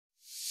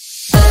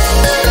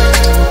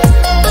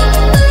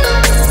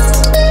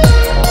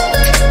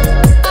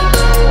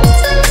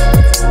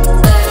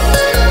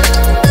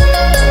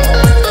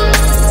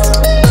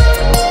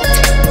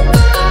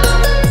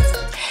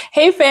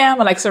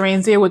Alexxa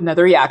Rains here with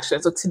another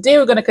reaction. So today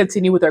we're going to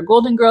continue with our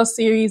Golden Girls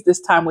series,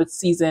 this time with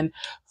season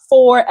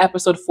 4,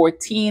 episode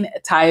 14,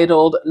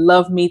 titled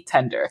Love Me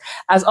Tender.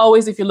 As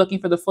always, if you're looking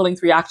for the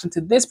full-length reaction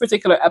to this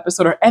particular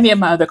episode or any of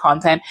my other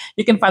content,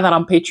 you can find that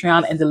on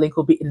Patreon, and the link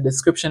will be in the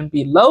description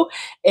below.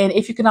 And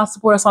if you cannot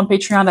support us on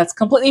Patreon, that's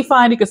completely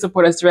fine. You can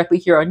support us directly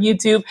here on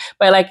YouTube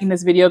by liking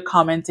this video,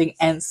 commenting,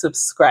 and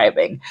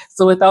subscribing.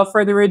 So without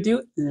further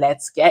ado,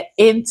 let's get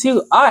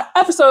into our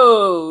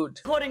episode.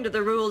 According to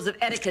the rules of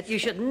etiquette, you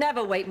should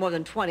never wait more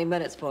than 20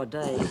 minutes for a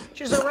date.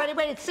 She's already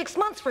waited 6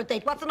 months for a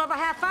date. What's another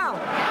half hour?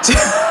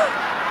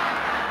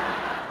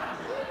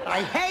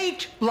 I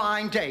hate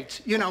blind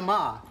dates. You know,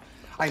 Ma,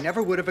 I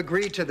never would have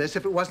agreed to this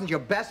if it wasn't your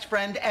best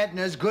friend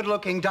Edna's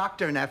good-looking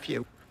doctor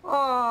nephew.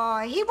 Oh,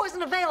 he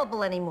wasn't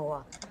available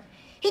anymore.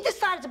 He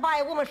decided to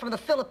buy a woman from the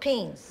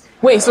Philippines.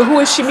 Wait, so who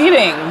is she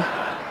meeting?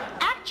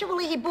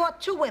 Actually, he bought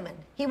 2 women.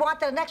 He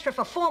wanted an extra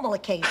for formal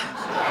occasions.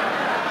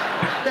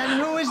 Then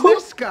who is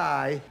this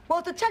guy?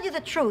 Well, to tell you the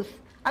truth,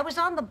 I was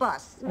on the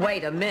bus.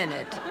 Wait a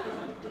minute.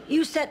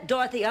 You set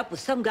Dorothy up with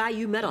some guy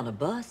you met on a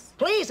bus?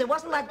 Please, it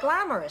wasn't that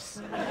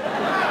glamorous.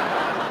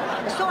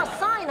 I saw a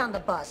sign on the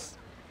bus.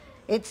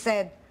 It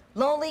said,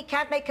 "Lonely,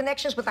 can't make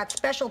connections with that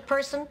special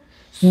person."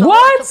 So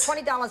What? I took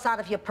 $20 out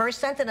of your purse,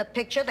 sent in a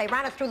picture, they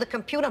ran it through the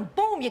computer, and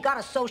boom, you got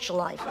a social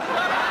life.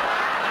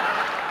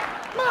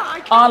 Ma, I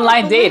can't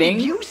Online believe dating.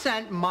 You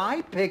sent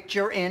my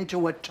picture in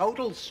to a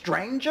total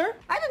stranger?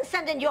 I didn't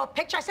send in your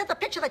picture. I sent the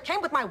picture that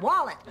came with my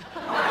wallet.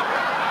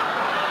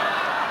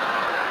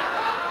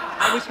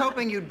 I was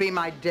hoping you'd be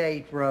my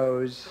date,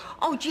 Rose.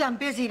 Oh, gee, I'm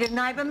busy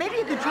tonight, but maybe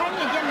you could try me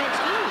again next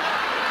week.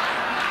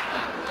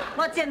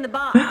 What's in the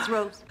box,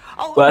 Rose?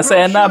 Oh, What's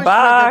in the brochures for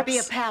box? the Be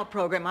a Pal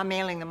program. I'm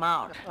mailing them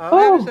out.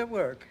 How does that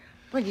work?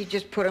 Well, you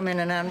just put them in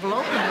an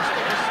envelope and you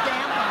stick a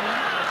stamp on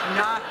them.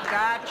 Not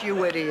that,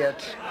 you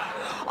idiot.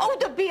 Oh,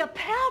 the Be a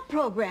Pal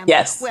program.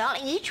 Yes. Well,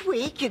 each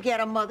week you get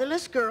a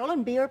motherless girl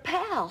and be her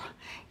pal.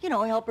 You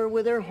know, help her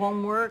with her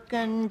homework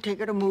and take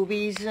her to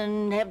movies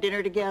and have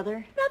dinner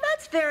together. Now,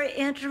 that's very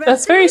interesting.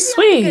 That's very Maybe I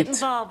could get sweet.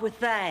 involved with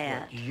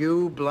that.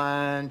 You,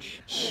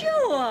 Blanche.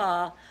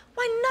 Sure.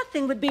 Why,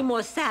 nothing would be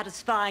more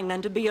satisfying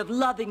than to be of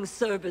loving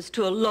service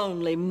to a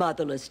lonely,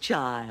 motherless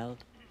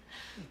child.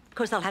 Of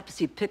course, I'll have to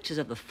see pictures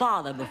of the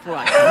father before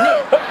I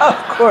commit.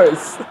 Of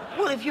course.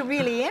 Well, if you're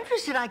really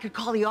interested, I could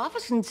call the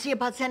office and see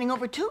about sending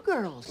over 2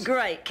 girls.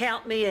 Great,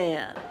 count me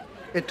in.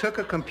 It took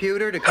a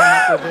computer to come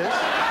up with this?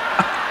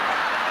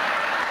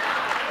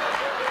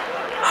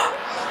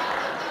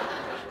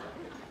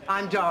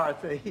 I'm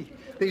Dorothy.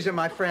 These are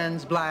my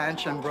friends,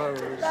 Blanche and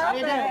Rose. How do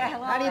you do?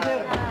 How do you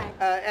do?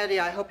 Eddie,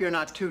 I hope you're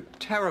not too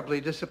terribly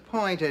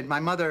disappointed. My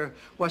mother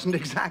wasn't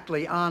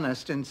exactly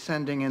honest in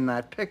sending in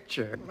that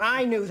picture.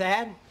 I knew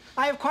that.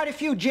 I have quite a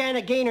few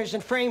Janet Gaynors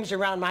and frames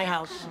around my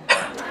house.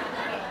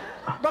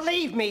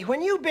 Believe me,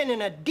 when you've been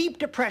in a deep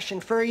depression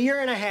for a year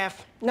and a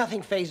half,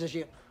 nothing phases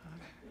you.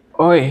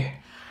 Oi.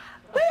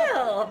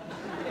 Well,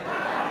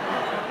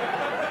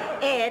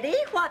 Eddie,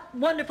 what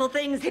wonderful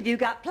things have you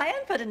got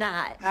planned for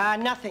tonight?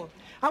 Nothing.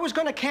 I was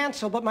going to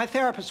cancel, but my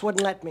therapist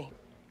wouldn't let me.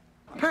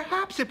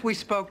 Perhaps if we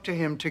spoke to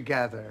him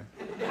together.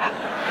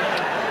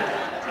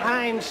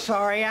 I'm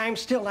sorry, I'm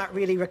still not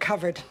really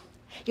recovered.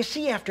 You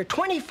see, after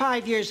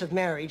 25 years of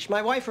marriage,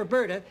 my wife,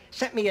 Roberta,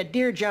 sent me a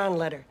Dear John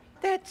letter.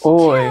 That's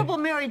Oi. terrible,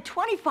 married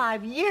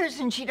 25 years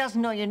and she doesn't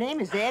know your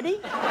name is Eddie?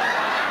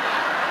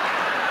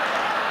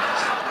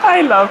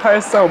 I love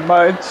her so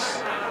much.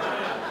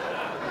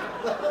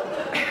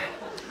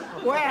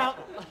 Well,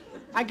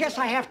 I guess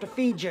I have to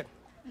feed you.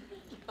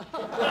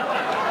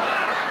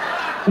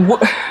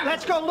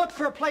 Let's go look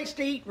for a place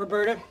to eat,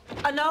 Roberta.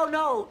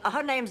 No.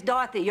 Her name's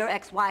Dorothy. Your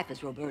ex-wife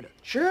is Roberta.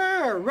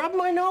 Sure, rub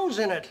my nose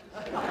in it.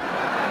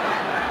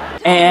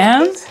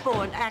 And? This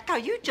for an act. Are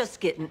you just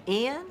getting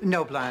in?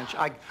 No, Blanche.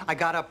 I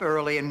got up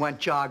early and went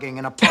jogging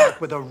in a park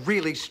with a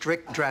really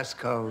strict dress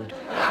code.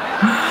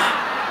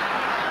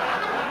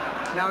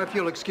 Now, if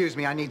you'll excuse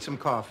me, I need some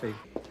coffee.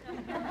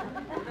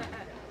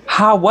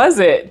 How was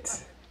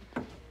it?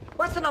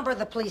 What's the number of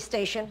the police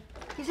station?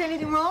 Is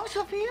anything wrong,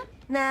 Sophia?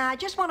 Nah, I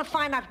just want to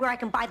find out where I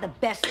can buy the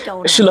best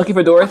donuts. Is she looking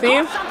for Dorothy?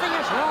 Of course something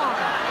is wrong.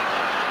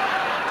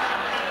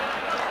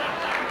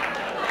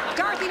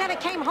 Dorothy never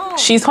came home.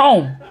 She's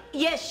home.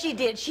 Yes, she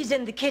did. She's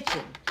in the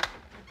kitchen.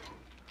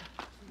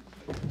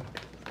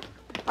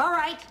 All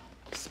right,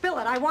 spill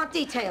it. I want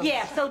details.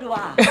 Yeah, so do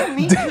I.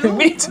 Me too.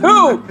 Me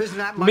too. Isn't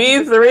that much Me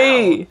to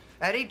 3.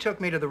 tell? Eddie took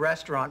me to the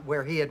restaurant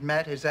where he had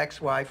met his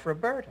ex-wife,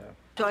 Roberta.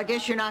 So I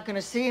guess you're not going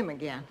to see him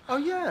again. Oh,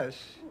 yes.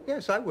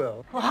 Yes, I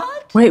will.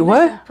 What? Wait,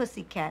 what? Listen,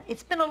 pussycat,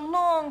 it's been a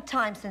long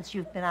time since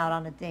you've been out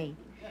on a date.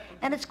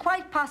 And it's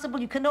quite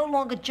possible you can no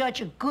longer judge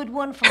a good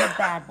one from a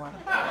bad one.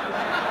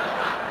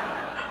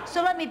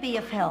 So let me be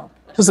of help.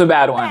 This was a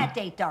bad one. Bad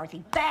date,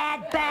 Dorothy.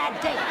 Bad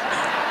date.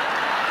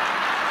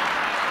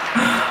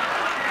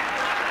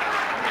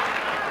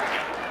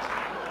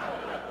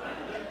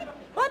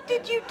 What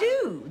did you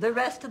do the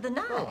rest of the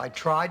night? Oh, I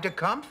tried to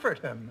comfort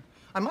him.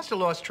 I must have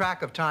lost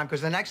track of time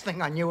because the next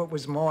thing I knew it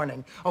was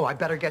morning. Oh, I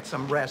better get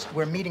some rest.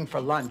 We're meeting for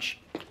lunch.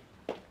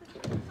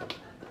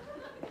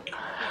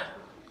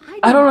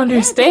 I don't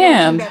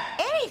understand.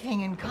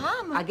 Anything in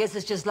common. I guess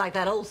it's just like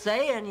that old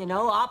saying, you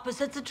know,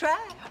 opposites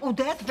attract. Oh,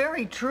 that's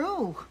very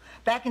true.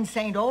 Back in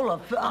St.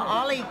 Olaf,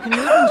 Ollie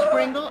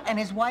Knudensprinkle and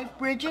his wife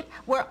Bridget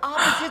were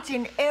opposites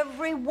in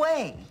every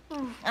way.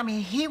 I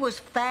mean, he was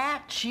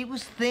fat, she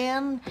was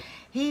thin.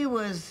 He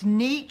was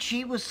neat,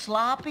 she was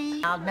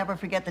sloppy. I'll never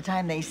forget the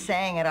time they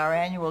sang at our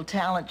annual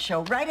talent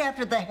show right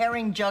after the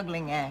herring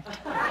juggling act.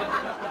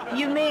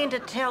 You mean to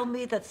tell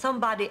me that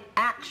somebody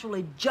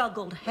actually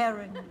juggled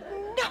herring?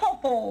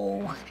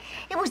 No,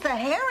 it was the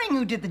herring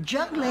who did the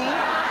juggling.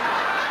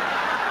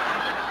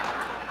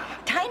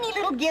 Tiny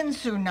little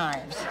Ginsu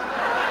knives.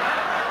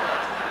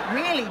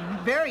 Really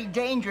very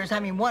dangerous. I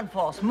mean, one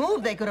false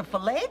move, they could have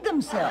filleted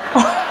themselves.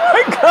 Oh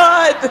my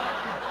God!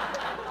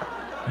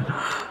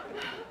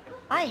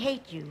 I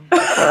hate you.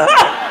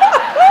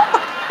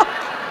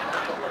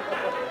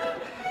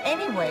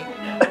 Anyway,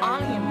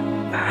 Ollie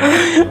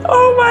and...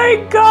 Oh my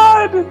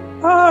God!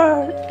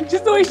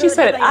 Just the way she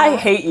said it, I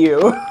hate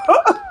you.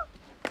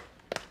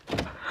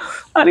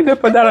 I need to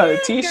put that on a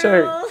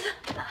t-shirt.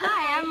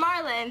 Hi, I'm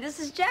Marlon. This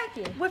is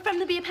Jackie. We're from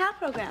the Be a Pal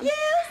program.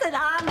 Yes, and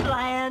I'm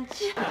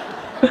Blanche.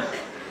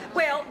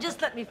 Well,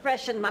 just let me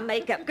freshen my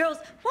makeup. Girls,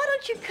 why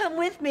don't you come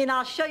with me and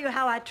I'll show you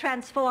how I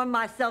transform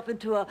myself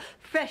into a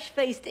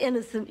fresh-faced,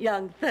 innocent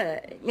young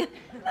thing.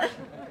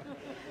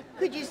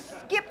 Could you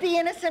skip the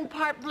innocent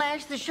part,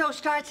 Blanche? The show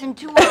starts in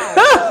 2 hours.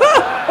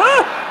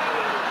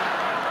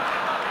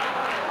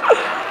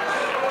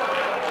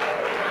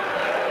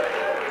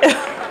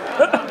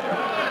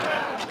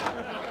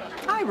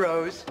 Hi,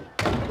 Rose.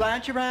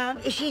 Blanche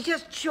around? She's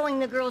just showing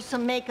the girls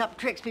some makeup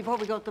tricks before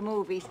we go to the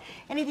movies.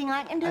 Anything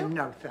I can do?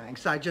 No,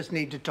 thanks. I just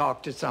need to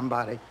talk to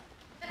somebody.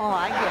 Oh,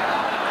 I get it.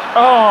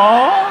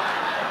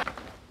 Aww.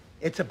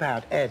 It's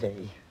about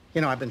Eddie.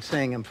 You know, I've been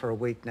seeing him for a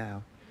week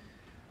now.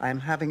 I'm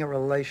having a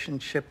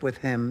relationship with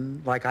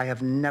him like I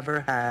have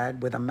never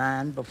had with a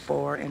man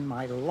before in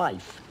my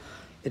life.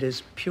 It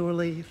is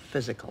purely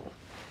physical.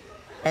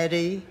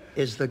 Eddie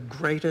is the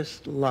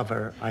greatest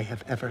lover I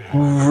have ever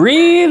had.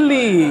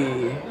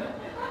 Really?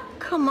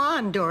 Come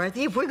on,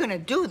 Dorothy. If we're going to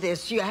do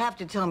this, you have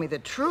to tell me the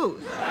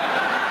truth.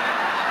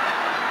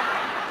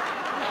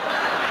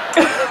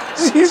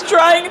 She's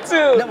trying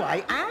to. No,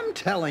 I am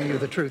telling you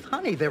the truth.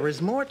 Honey, there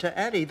is more to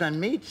Eddie than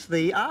meets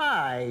the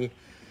eye.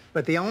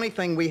 But the only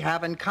thing we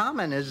have in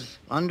common is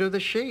under the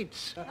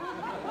sheets.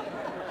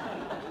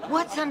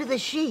 What's under the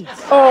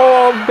sheets?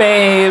 Oh,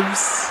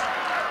 babes.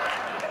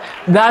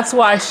 That's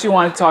why she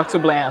wanted to talk to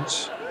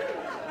Blanche.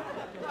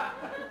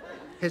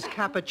 His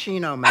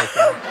cappuccino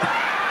maker.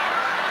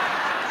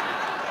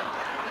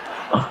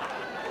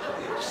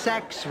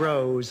 Sex,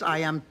 Rose. I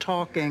am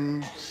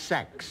talking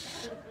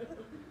sex.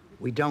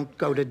 We don't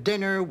go to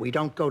dinner, we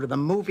don't go to the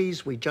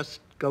movies, we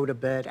just go to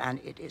bed, and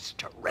it is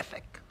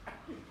terrific.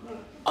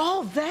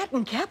 All that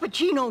and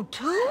cappuccino,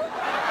 too?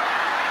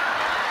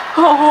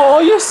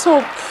 Oh, you're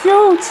so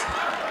cute.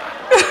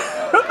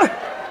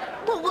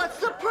 Well, what's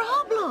the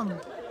problem?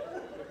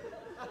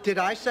 Did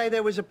I say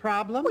there was a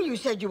problem? Well, you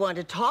said you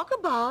wanted to talk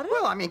about it.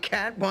 Well, I mean,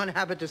 can't one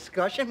have a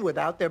discussion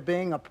without there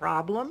being a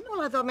problem?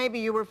 Well, I thought maybe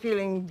you were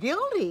feeling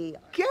guilty.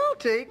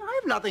 Guilty? I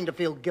have nothing to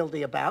feel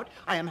guilty about.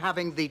 I am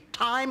having the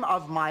time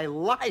of my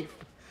life.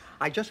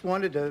 I just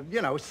wanted to,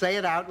 you know, say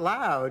it out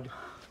loud.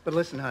 But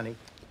listen, honey,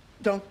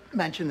 don't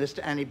mention this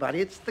to anybody.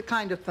 It's the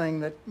kind of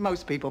thing that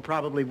most people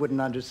probably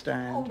wouldn't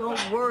understand. Oh,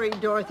 don't worry,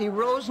 Dorothy.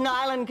 Rose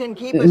Nyland can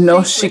keep a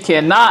No, secret. she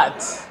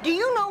cannot. Do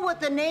you know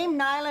what the name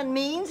Nyland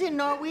means in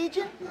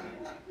Norwegian?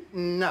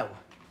 No.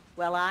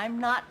 Well, I'm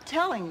not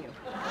telling you.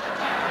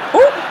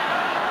 Ooh.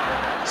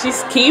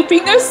 She's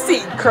keeping a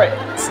secret.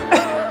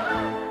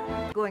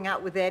 Going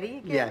out with Eddie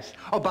again? Yes.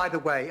 Oh, by the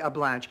way,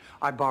 Blanche,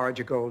 I borrowed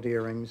your gold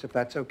earrings, if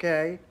that's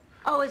okay.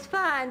 Oh, it's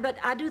fine, but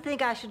I do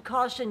think I should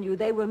caution you.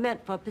 They were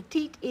meant for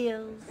petite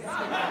ears.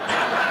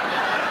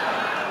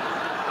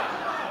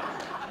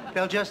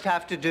 They'll just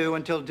have to do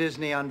until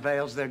Disney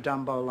unveils their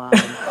Dumbo line.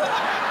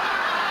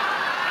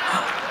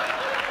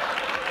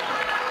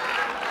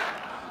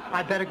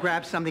 I better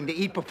grab something to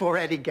eat before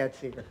Eddie gets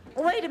here.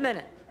 Wait a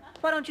minute.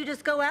 Why don't you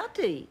just go out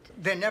to eat?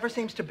 There never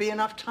seems to be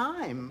enough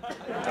time.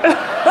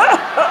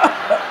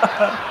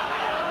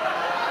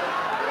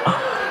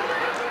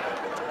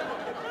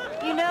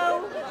 You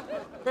know,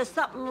 there's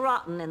something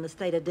rotten in the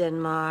state of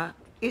Denmark.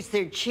 It's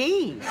their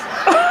cheese.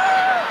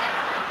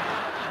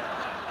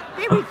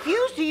 They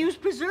refuse to use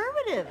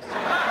preservatives.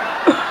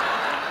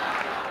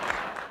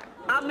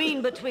 I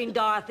mean, between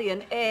Dorothy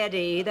and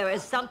Eddie, there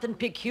is something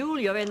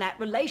peculiar in that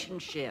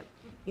relationship.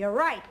 You're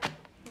right.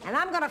 And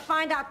I'm gonna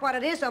find out what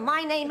it is, or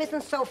my name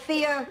isn't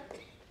Sophia.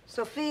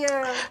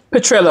 Sophia...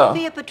 Petrillo.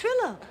 Sophia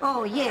Petrillo.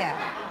 Oh, yeah.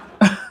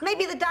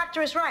 Maybe the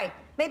doctor is right.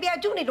 Maybe I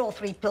do need all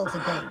 3 pills a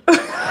day.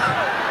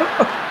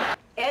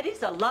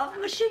 Eddie's a love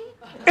machine?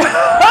 I'm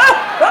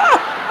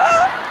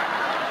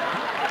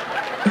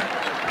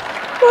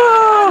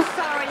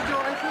sorry,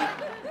 Dorothy.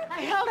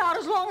 I held out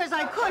as long as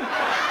I could.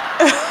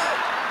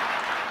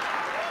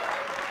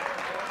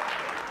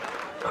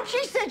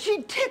 She said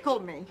she'd tickle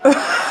me.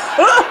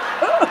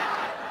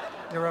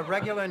 You're a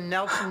regular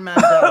Nelson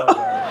Mandela.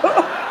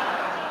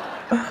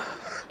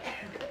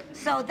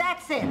 So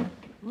that's it.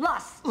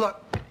 Lust.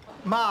 Look,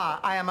 Ma,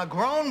 I am a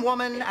grown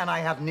woman and I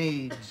have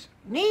needs.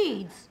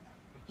 Needs?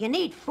 You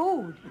need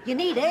food. You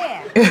need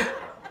air.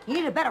 You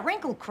need a better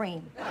wrinkle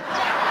cream.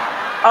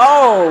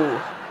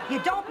 Oh. You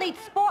don't need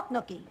sport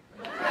nookie.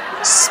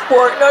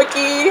 Sport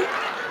nookie.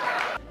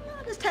 I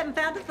just haven't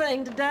found a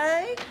thing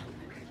today.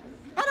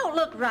 I don't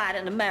look right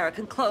in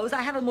American clothes.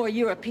 I have a more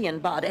European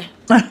body.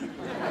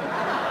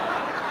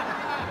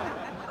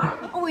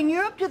 Oh, in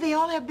Europe, do they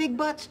all have big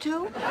butts,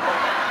 too?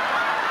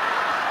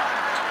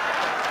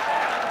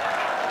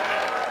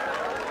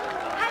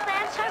 Hi,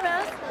 Blanche. Hi,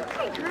 Rose.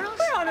 Hey, girls.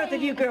 Where on earth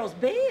have you girls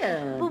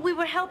been? Well, we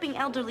were helping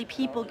elderly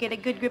people get a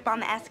good grip on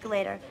the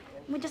escalator.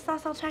 We just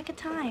lost all track of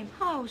time.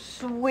 Oh,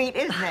 sweet.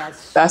 Isn't that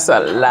sweet? That's a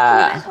Can I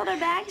lot. hold her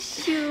back?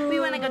 Sure. We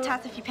want to go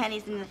toss a few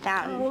pennies in the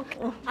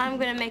fountain. I'm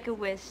gonna make a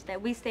wish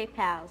that we stay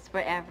pals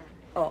forever.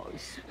 Oh,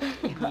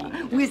 sweet.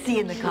 We'll see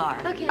you in the car.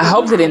 Okay. I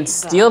hope they didn't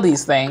steal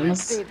these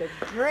things. They're the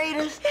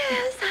greatest.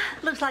 Yes.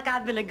 Looks like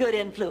I've been a good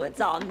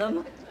influence on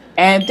them.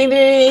 And ding, ding,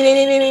 ding,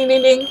 ding, ding, ding,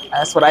 ding, ding.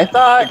 That's what I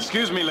thought.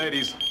 Excuse me,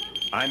 ladies.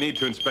 I need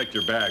to inspect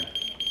your bag.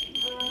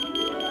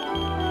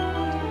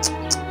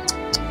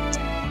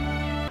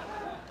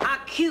 Our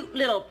cute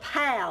little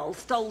pal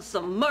stole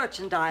some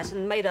merchandise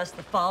and made us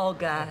the fall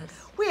guys.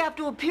 We have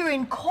to appear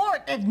in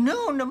court at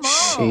noon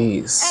tomorrow.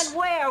 Jeez. And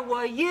where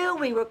were you?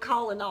 We were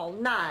calling all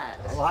night.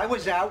 Well, I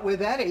was out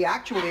with Eddie.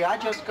 Actually, I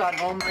just got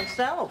home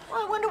myself.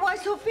 I wonder why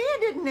Sophia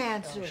didn't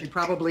answer. She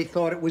probably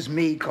thought it was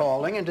me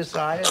calling and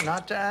decided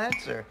not to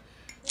answer.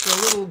 It's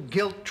a little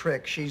guilt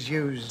trick she's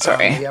used on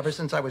Sorry. me ever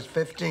since I was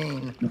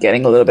 15.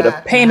 Getting a little bit of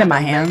That pain in and my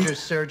having major hands.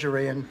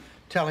 surgery and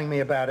telling me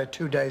about it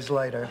 2 days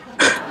later.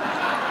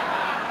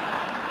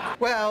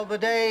 Well, the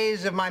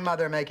days of my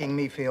mother making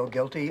me feel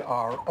guilty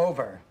are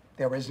over.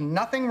 There is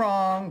nothing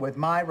wrong with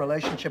my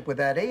relationship with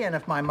Eddie, and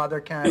if my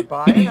mother can't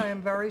buy it, I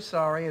am very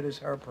sorry. It is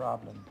her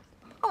problem.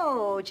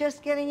 Oh,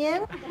 just getting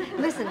in?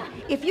 Listen,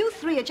 if you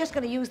three are just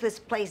going to use this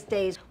place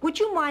days, would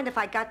you mind if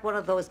I got one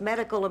of those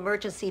medical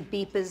emergency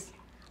beepers?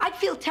 I'd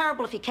feel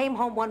terrible if you came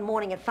home one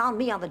morning and found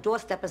me on the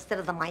doorstep instead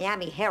of the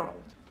Miami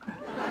Herald.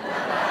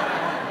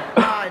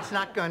 No, it's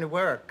not going to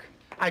work.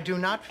 I do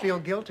not feel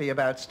guilty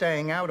about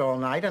staying out all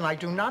night, and I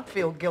do not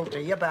feel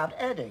guilty about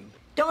Eddie.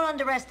 Don't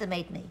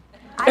underestimate me.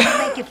 I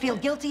can make you feel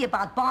guilty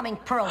about bombing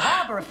Pearl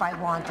Harbor if I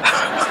wanted.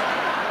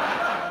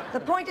 The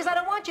point is, I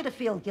don't want you to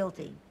feel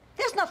guilty.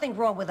 There's nothing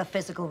wrong with a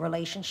physical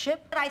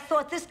relationship, but I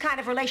thought this kind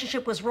of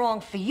relationship was wrong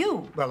for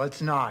you. Well,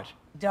 it's not.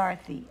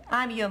 Dorothy,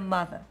 I'm your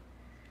mother.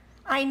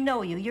 I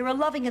know you. You're a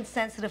loving and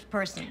sensitive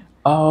person.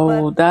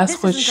 Oh, But that's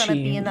this what isn't going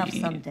to she be enough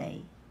needs.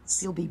 someday.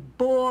 You'll be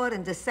bored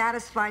and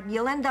dissatisfied, and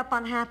you'll end up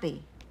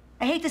unhappy.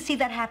 I hate to see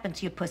that happen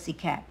to you,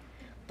 pussycat.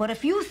 But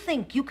if you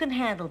think you can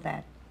handle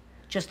that,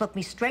 just look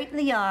me straight in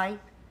the eye,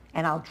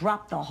 and I'll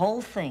drop the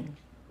whole thing.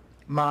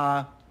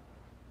 Ma,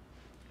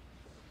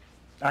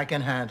 I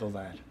can handle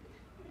that.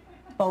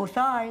 Both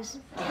eyes.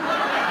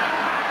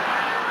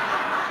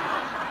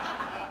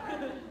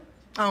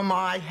 Oh, Ma,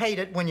 I hate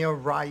it when you're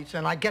right,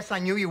 and I guess I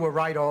knew you were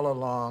right all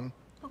along.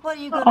 What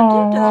are you going to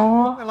do,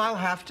 Doc? Well, I'll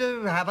have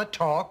to have a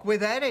talk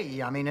with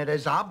Eddie. I mean, it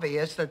is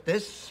obvious that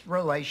this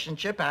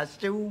relationship has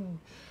to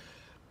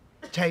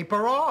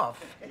taper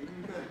off.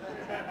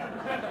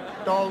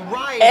 All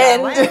right,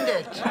 I'll end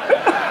it.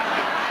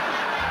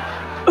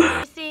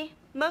 You see,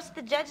 most of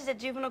the judges at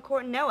juvenile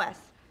court know us.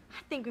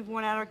 I think we've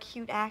worn out our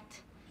cute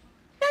act.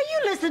 Now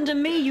you listen to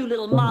me, you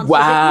little monsters.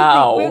 Wow.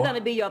 If you think we're going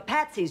to be your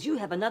patsies, you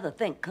have another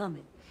thing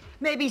coming.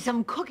 Maybe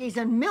some cookies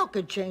and milk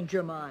could change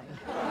your mind.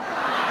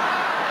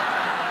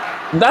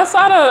 That's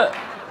not a...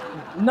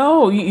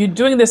 No, you're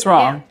doing this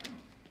wrong.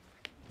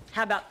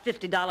 How about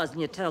 $50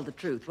 and you tell the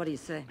truth? What do you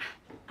say?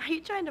 Are you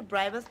trying to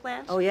bribe us,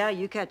 Blanche? Oh, yeah,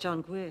 you catch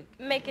on quick.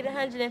 Make it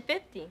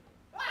 150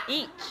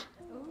 each.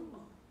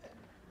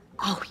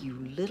 Oh, you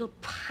little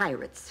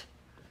pirates.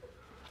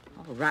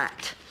 All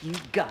right, you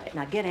got it.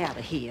 Now get out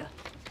of here.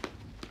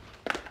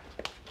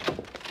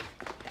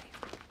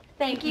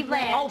 Thank you,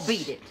 Blanche. Oh,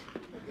 beat it.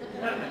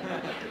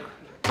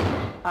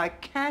 I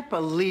can't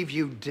believe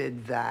you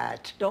did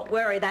that. Don't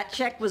worry, that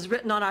check was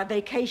written on our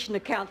vacation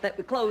account that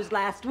we closed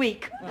last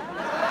week.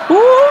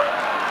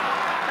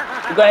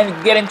 You're going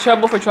to get in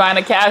trouble for trying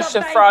to cash The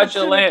a bank would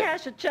fraudulent... sooner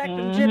cash a check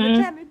from Jim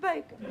and Tammy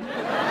Baker.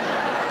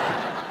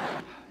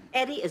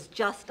 Eddie is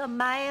just a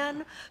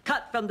man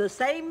cut from the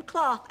same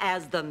cloth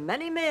as the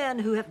many men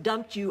who have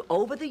dumped you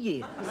over the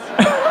years.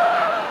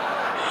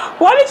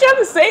 Why did you have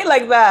to say it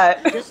like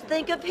that? Just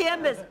think of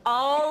him as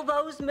all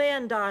those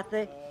men,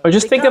 Dorothy. Or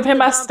just think of Become him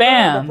the as dumper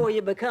Stan. Before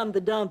you become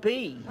the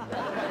dumpee.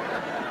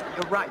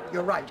 You're right,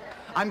 you're right.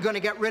 I'm going to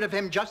get rid of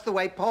him just the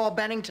way Paul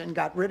Bennington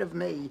got rid of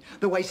me,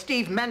 the way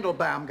Steve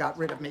Mendelbaum got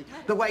rid of me,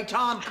 the way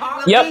Tom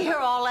Collins... We'll Yep. be here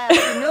all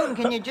afternoon.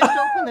 Can you just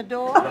open the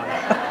door?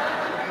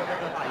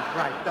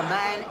 Right. The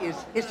man is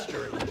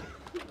history.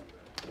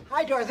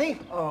 Hi, Dorothy.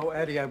 Oh,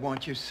 Eddie, I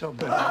want you so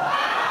bad.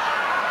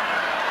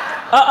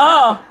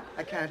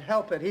 I can't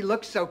help it. He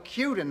looks so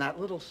cute in that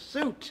little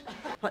suit.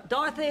 What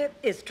Dorothy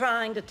is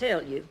trying to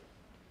tell you.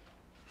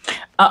 What's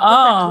that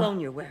Uh-uh. cologne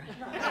you're wearing?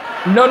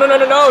 No.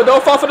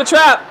 Don't fall for the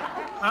trap.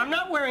 I'm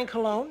not wearing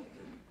cologne.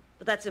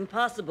 But that's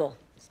impossible.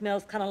 It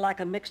smells kind of like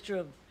a mixture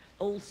of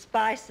Old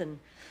Spice and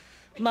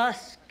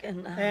musk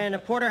and... And a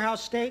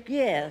porterhouse steak?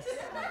 Yes.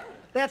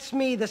 That's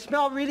me. The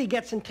smell really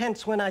gets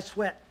intense when I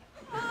sweat.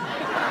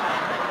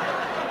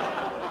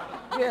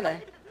 Really?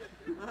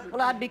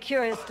 Well, I'd be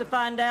curious to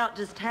find out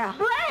just how.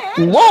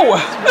 Whoa.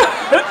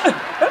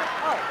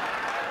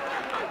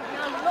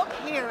 Now, look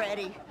here,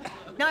 Eddie.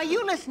 Now,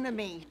 you listen to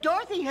me.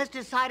 Dorothy has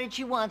decided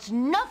she wants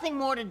nothing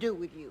more to do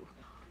with you.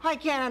 I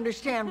can't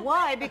understand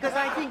why, because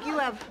I think you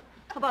have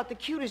about the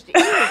cutest ears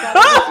I've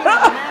ever seen in a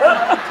man in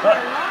my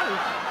entire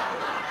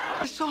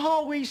life. This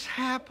always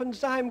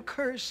happens. I'm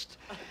cursed.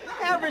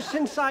 Ever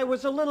since I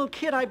was a little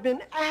kid, I've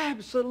been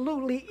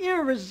absolutely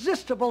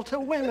irresistible to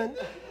women.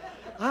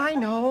 I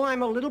know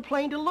I'm a little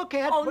plain to look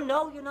at. Oh,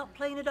 no, you're not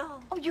plain at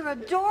all. Oh, you're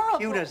adorable.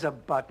 Cute as a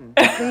button.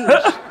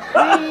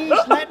 Please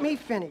let me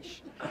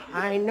finish.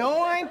 I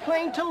know I'm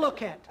plain to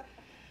look at,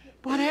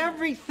 but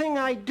everything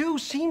I do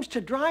seems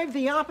to drive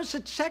the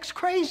opposite sex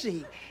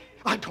crazy.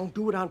 I don't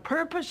do it on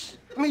purpose.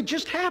 I mean, it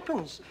just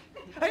happens.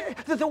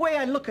 The way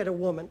I look at a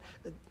woman,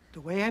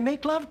 the way I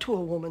make love to a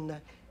woman,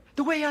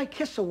 the way I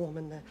kiss a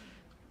woman,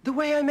 the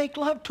way I make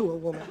love to a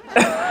woman.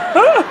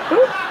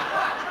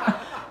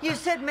 You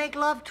said make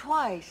love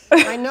twice.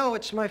 I know,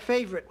 it's my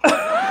favorite.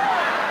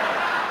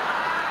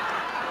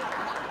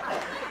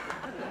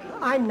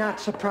 I'm not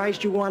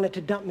surprised you wanted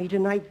to dump me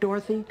tonight,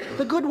 Dorothy.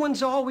 The good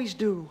ones always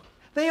do.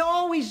 They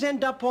always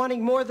end up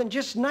wanting more than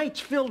just nights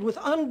filled with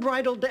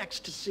unbridled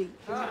ecstasy.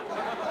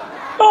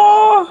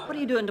 Oh. What are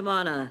you doing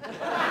tomorrow night?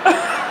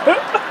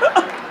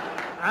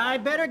 I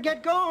better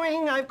get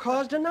going. I've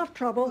caused enough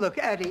trouble. Look,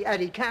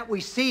 Eddie, can't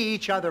we see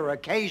each other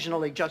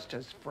occasionally just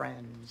as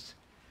friends?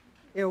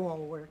 It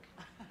won't work.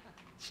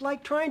 It's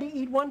like trying to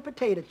eat one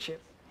potato chip.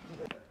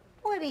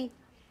 Woody,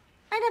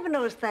 I never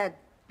noticed that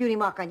beauty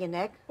mark on your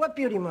neck. What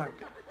beauty mark?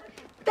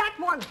 That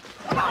one.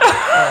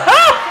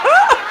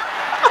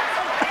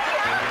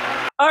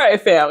 All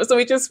right, fam. So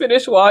we just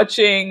finished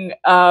watching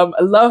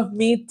Love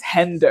Me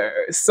Tender.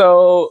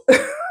 So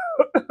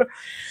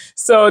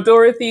so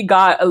Dorothy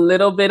got a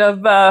little bit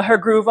of her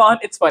groove on.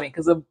 It's funny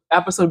because the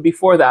episode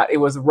before that, it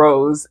was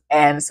Rose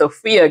and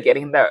Sophia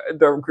getting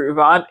the groove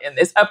on. In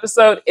this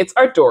episode, it's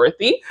our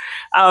Dorothy.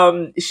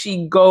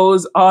 She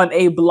goes on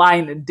a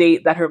blind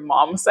date that her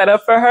mom set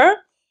up for her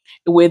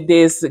with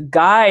this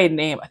guy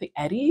named, I think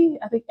Eddie.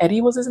 I think Eddie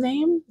was his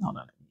name. Hold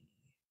on.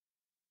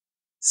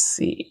 Let's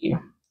see.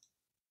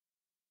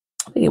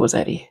 I think it was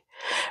Eddie.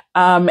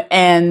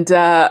 And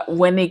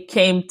when it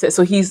came to,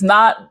 so he's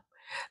not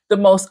the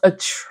most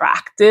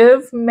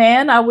attractive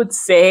man, I would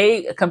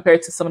say,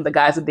 compared to some of the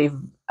guys that they've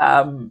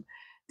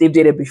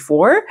dated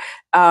before.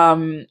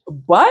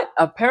 But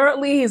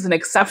apparently he's an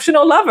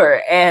exceptional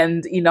lover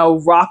and,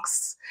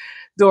 rocks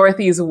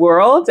Dorothy's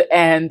world.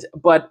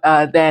 But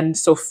then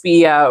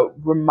Sophia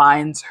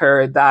reminds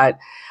her that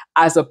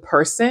as a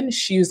person,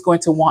 she's going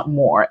to want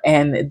more.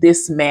 And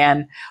this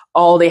man,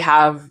 all they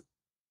have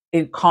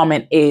in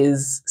common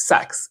is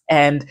sex,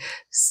 and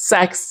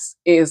sex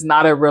is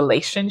not a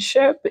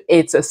relationship,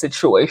 it's a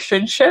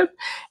situationship,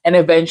 and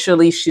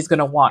eventually she's going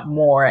to want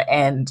more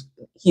and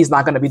he's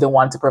not going to be the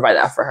one to provide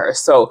that for her.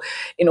 So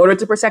in order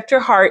to protect her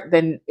heart,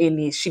 then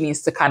she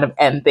needs to kind of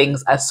end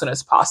things as soon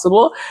as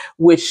possible,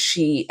 which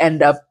she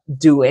end up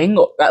doing,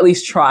 or at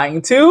least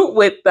trying to,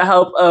 with the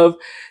help of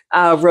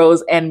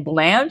Rose and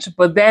Blanche.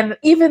 But then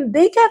even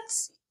they get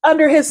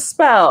under his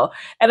spell,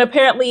 and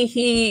apparently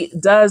he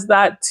does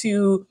that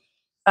to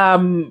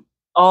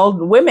all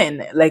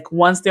women. Like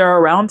once they're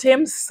around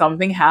him,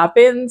 something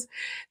happens.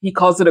 He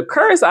calls it a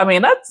curse. I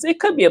mean, it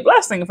could be a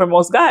blessing for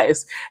most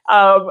guys,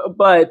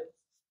 but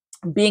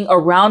being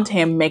around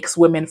him makes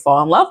women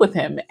fall in love with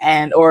him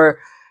or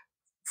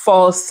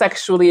fall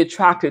sexually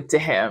attracted to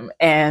him.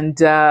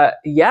 And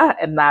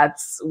and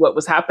that's what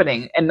was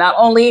happening. And not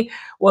only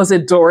was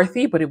it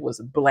Dorothy, but it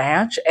was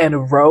Blanche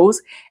and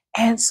Rose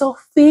and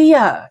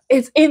Sophia.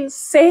 It's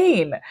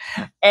insane.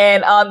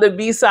 And on the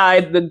B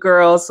side, the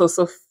girls,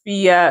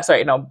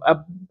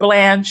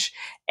 Blanche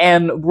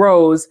and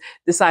Rose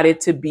decided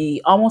to be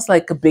almost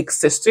like big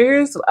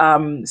sisters.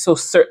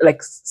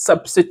 Like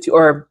substitute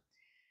or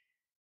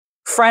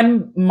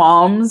friend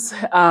moms.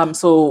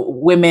 So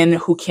women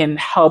who can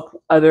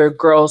help other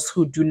girls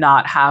who do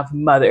not have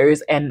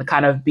mothers and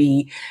kind of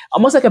be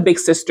almost like a big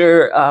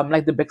sister,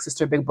 like the Big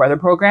Sister, Big Brother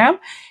program.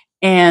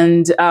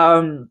 And,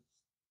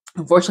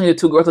 unfortunately, the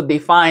two girls that they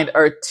find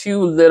are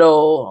two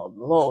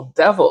little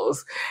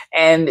devils,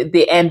 and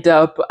they end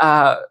up,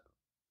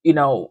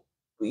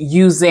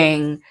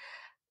 using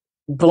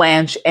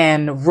Blanche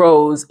and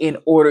Rose in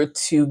order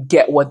to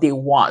get what they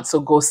want.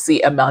 So go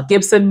see a Mel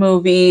Gibson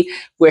movie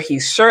where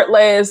he's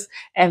shirtless,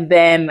 and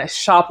then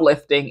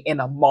shoplifting in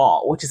a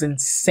mall, which is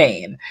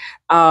insane.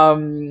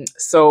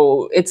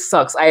 So it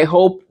sucks. I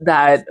hope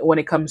that when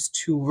it comes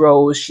to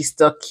Rose, she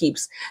still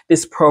keeps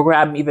this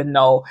program, even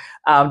though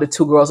the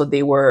two girls that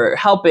they were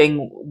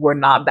helping were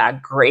not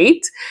that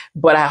great.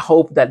 But I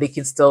hope that they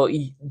can still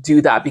do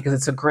that, because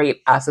it's a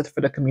great asset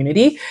for the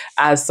community.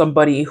 As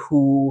somebody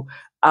who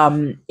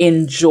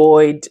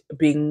enjoyed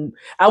being,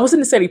 I wasn't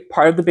necessarily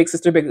part of the Big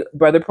Sister Big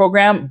Brother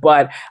program,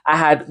 but I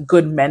had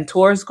good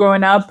mentors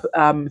growing up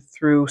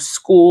through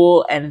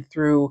school and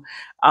through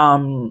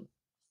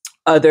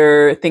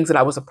other things that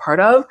I was a part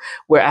of,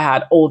 where I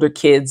had older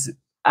kids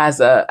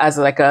as a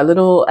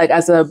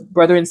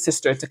brother and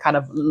sister to kind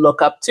of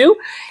look up to,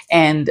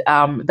 and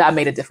that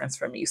made a difference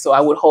for me. So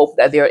I would hope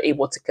that they're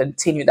able to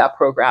continue that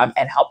program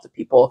and help the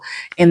people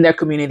in their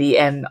community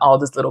and all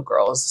these little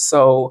girls.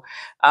 So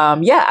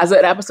yeah, as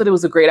an episode, it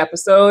was a great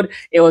episode.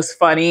 It was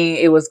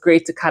funny. It was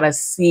great to kind of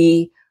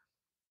see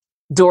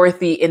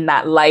Dorothy in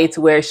that light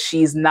where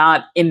she's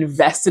not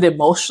invested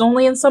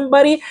emotionally in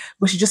somebody,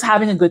 but she's just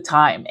having a good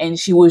time, and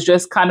she was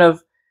just kind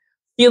of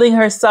feeling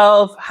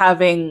herself,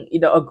 having,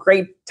 a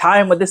great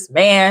time with this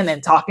man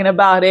and talking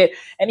about it.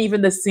 And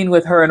even the scene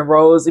with her and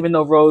Rose, even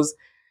though Rose,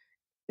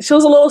 she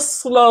was a little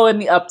slow in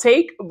the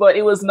uptake, but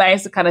it was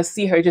nice to kind of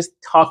see her just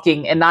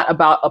talking, and not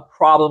about a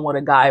problem with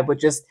a guy, but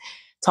just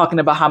talking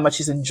about how much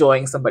she's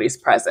enjoying somebody's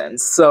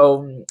presence.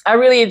 So I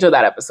really enjoyed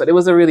that episode. It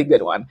was a really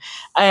good one.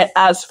 And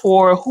as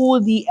for who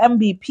the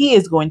MVP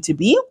is going to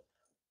be,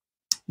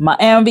 my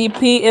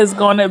MVP is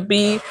going to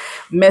be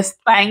Miss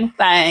Thang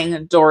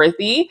Thang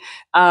Dorothy.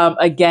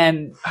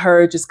 Again,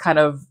 her just kind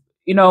of,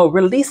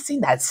 releasing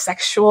that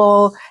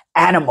sexual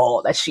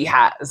animal that she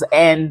has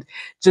and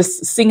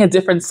just seeing a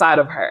different side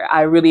of her.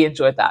 I really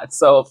enjoyed that.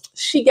 So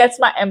she gets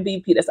my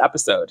MVP this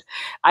episode.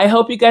 I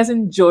hope you guys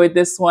enjoyed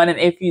this one. And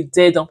if you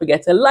did, don't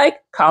forget to like,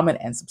 comment,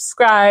 and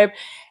subscribe.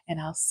 And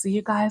I'll see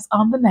you guys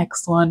on the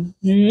next one.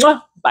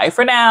 Mwah! Bye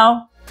for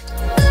now.